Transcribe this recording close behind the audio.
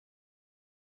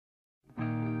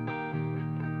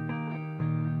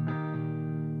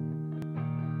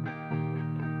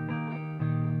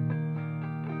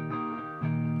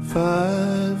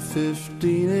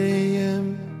5:15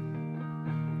 a.m.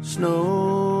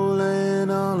 Snow laying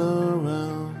all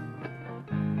around.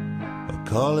 A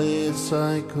collie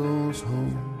cycles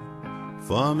home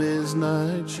from his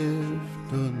night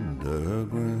shift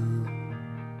underground.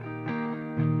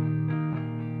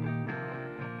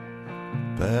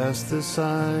 Past the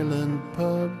silent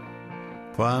pub,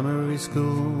 primary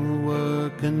school,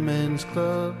 working men's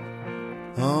club.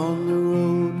 On the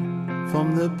road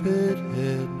from the pit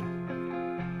head,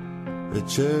 the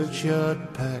churchyard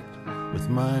packed with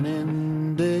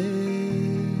mining day.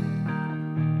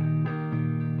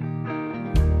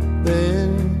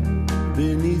 Then,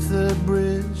 beneath the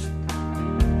bridge,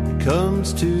 it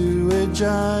comes to a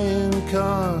giant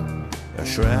car, a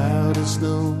shroud of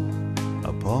snow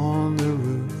upon the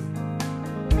roof,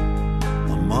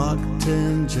 a Mark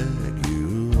 10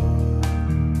 Jaguar.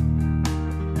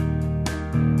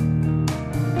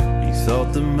 He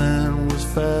thought the man was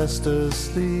fast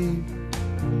asleep,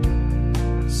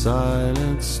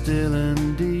 silent, still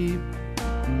and deep,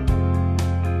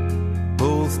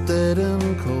 both dead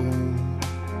and cold,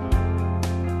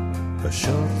 a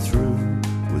shot through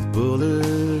with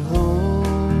bullet holes.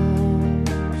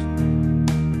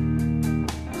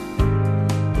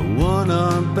 The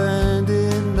one-armed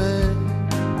bandit man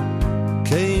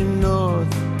came north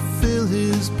to fill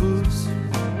his boots,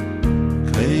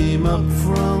 came up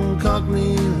from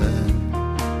Cockney land,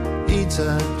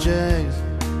 E-type jags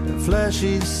and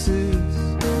flashy suits.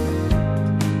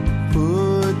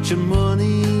 Put your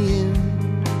money in,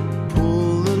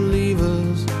 pull the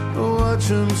levers, watch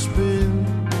them spin.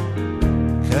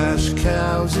 Cash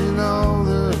cows in all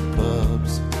the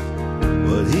pubs,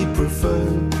 but he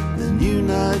preferred the new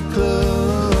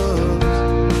nightclubs.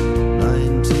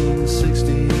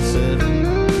 1967,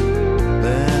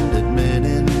 bandit men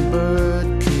in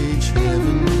birdcage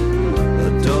heaven, a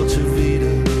Dolce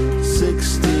Vita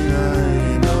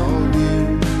 69, all new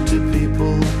to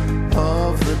people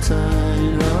of the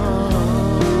time.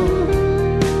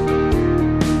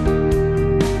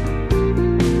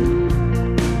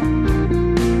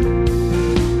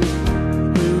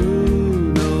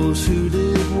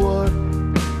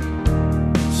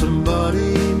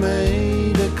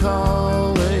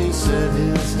 Call, they said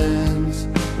his hands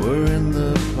were in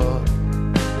the pot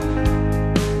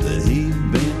that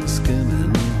he'd been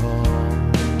skimming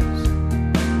halls.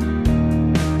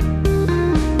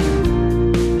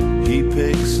 He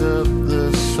picks up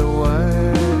the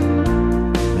swag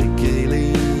they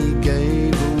gaily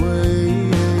gave away,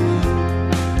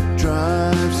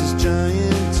 drives his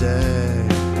giant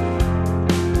tag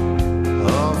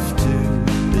off to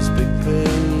his big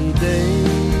payday.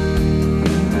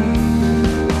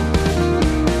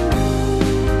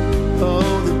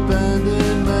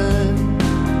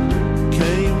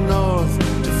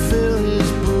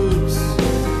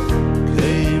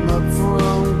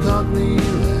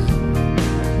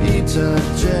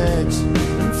 Jags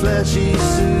and flashy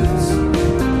suits.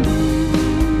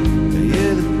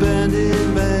 Yeah, the bandit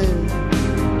man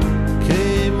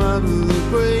came up the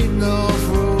Great North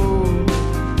Road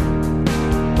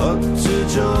up to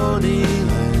Johnny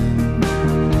Land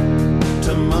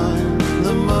to mine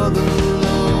the mother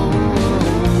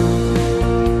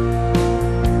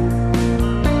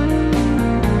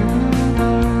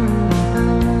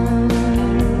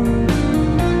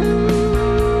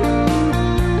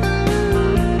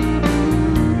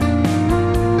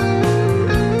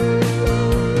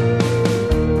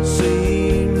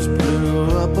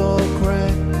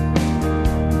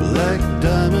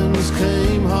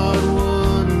came hard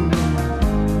won,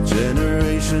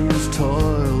 generations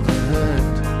toiled and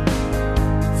hacked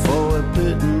for a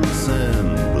pittance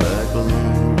and black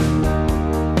alone,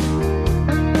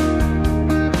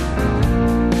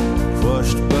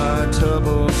 crushed by tub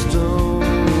or stone,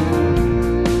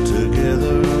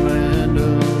 together and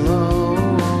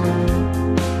alone.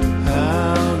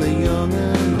 How the young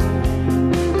and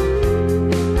old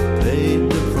paid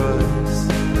the price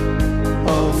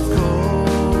of coal.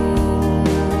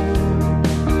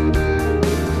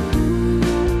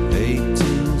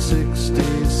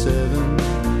 67,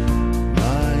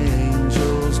 my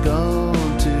angel's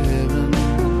gone to heaven.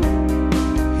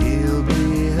 He'll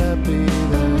be happy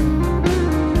then.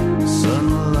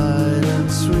 Sunlight and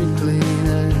sweet clean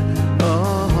air.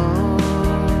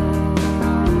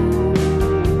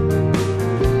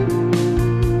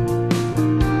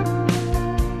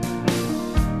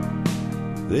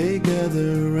 They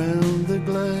gather round the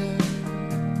glass,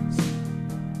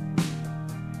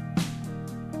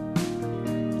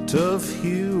 tough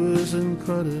hewers and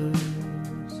cutters,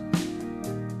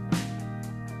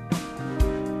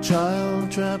 child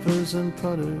trappers and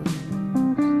putters,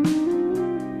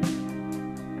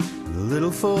 little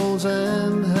falls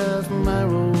and half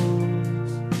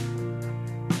marrows.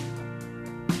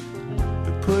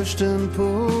 They pushed and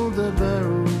pulled the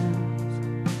barrels.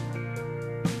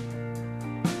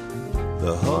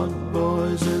 The hot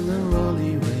boys and the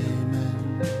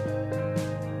rolleywaymen.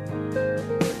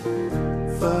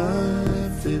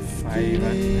 5:15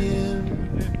 a.m.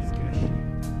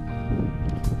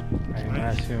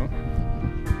 Massimo.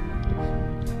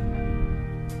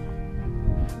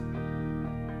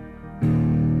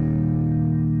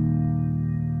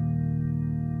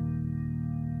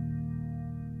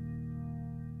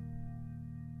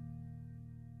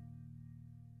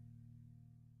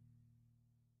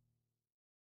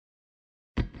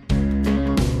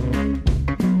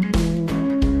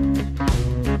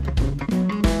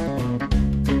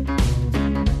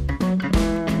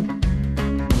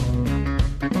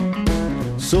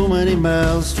 So many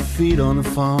mouths to feed on the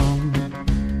farm.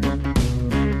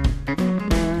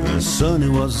 The son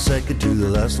who was second to the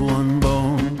last one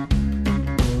born.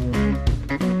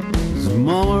 His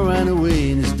mama ran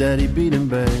away and his daddy beat him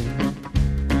back.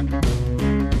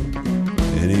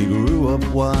 And he grew up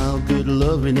wild, good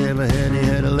love he never had. He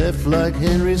had a left like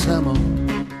Henry's hammer,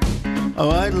 a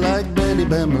right like Betty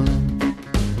Bamberlin.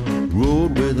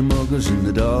 Rode with the muggers in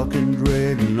the dark and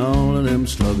dread, and all of them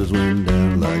sluggers went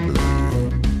down like lead.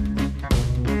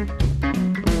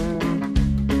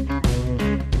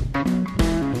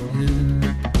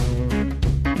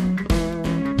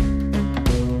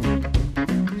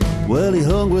 Well, he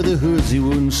hung with the hoods, he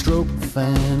wouldn't stroke the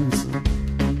fans.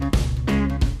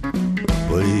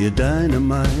 But he had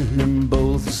dynamite in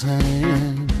both his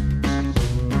hands.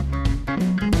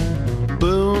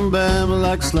 Boom, bam,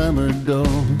 like slammer door.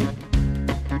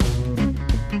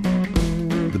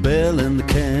 The bell and the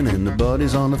can and the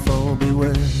bodies on the floor,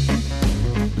 beware.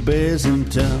 The bear's in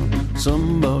town,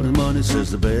 somebody's money says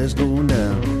the bear's going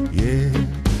down. Yeah.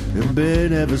 The bear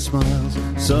never smiles.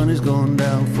 Sun is going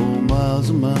down 4 miles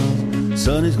and miles.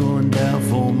 Sun is going down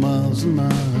 4 miles and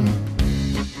miles.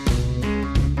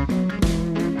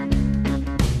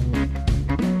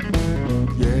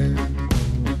 Yeah.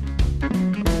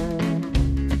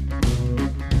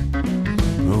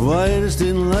 The writers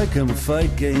didn't like him,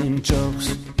 fight game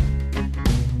jokes.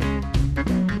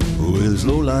 With his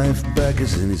low life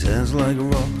backers in his hands like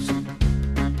rocks.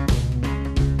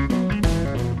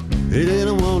 He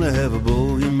didn't want to have a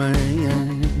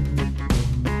bogeyman.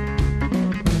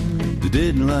 They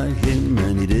didn't like him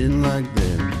and he didn't like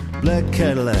them. Black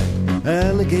Cadillac,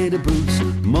 alligator boots,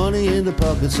 money in the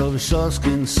pockets of his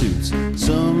sharkskin suits.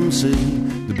 Some say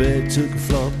the bear took a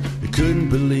flop. They couldn't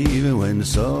believe it when they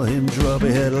saw him drop.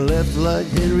 He had a left like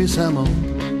Henry's hammer,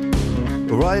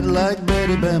 a right like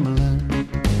Betty Bamberlin.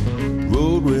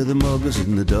 Rode with the muggers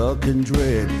in the dark and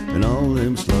dread, and all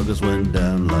them sluggers went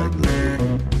down like lead.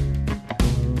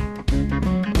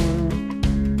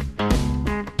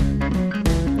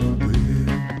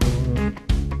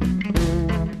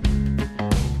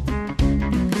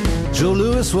 Joe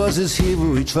Louis was his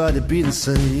hero, he tried to be the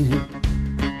same.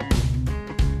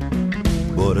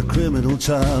 But a criminal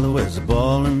child who wears a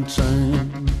ball and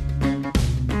chain.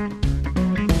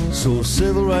 So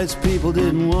civil rights people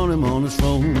didn't want him on his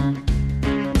throne.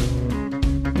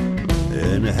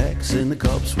 And the hacks and the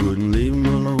cops wouldn't leave him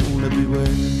alone. Everywhere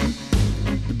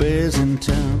the bear's in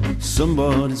town,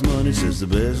 somebody's money says the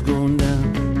bear's going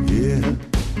down. Yeah,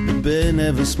 the bear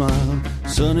never smiled.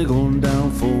 Sun is going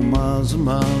down 4 miles and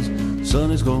miles.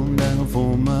 Sun is going down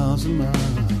 4 miles and miles.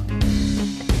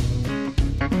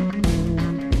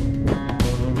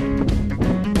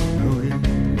 Oh yeah.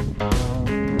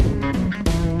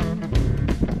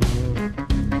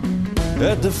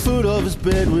 At the foot of his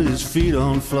bed with his feet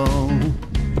on the floor,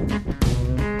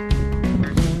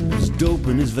 there's dope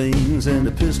in his veins and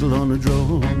a pistol on the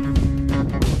drawer.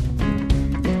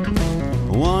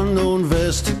 One no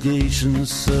investigation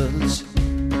says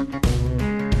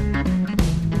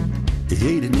he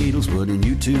hated needles, but he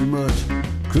knew too much.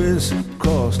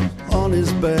 Crisscrossed on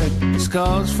his back,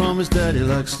 scars from his daddy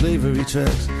like slavery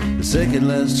tracks. The second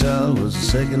last child was the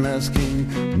second last king.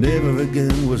 Never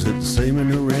again was it the same in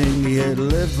the ring. He had a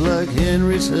left like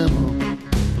Henry's hammer,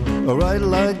 a right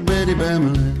like Betty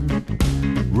Bamberlin.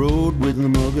 Rode with the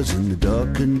muggers in the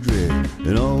dark and dread,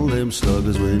 and all them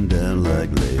sluggers went down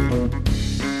like lead.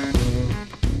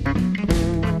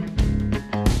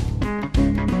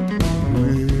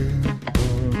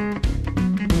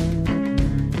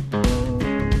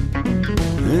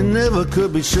 Never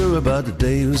could be sure about the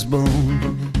day he was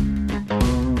born.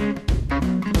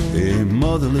 A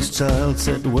motherless child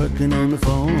sat working on the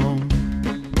phone.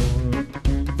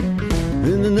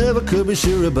 And they never could be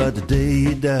sure about the day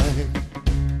he died.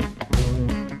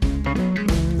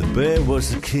 bear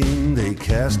was the king they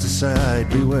cast aside.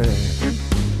 Beware,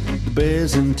 the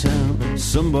bear's in town.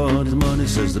 Somebody's money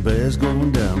says the bear's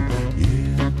going down.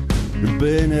 Yeah, the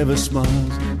bear never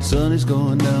smiles. Sun is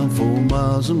going down for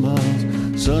miles and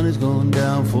miles. Sun is going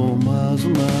down for miles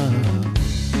and miles.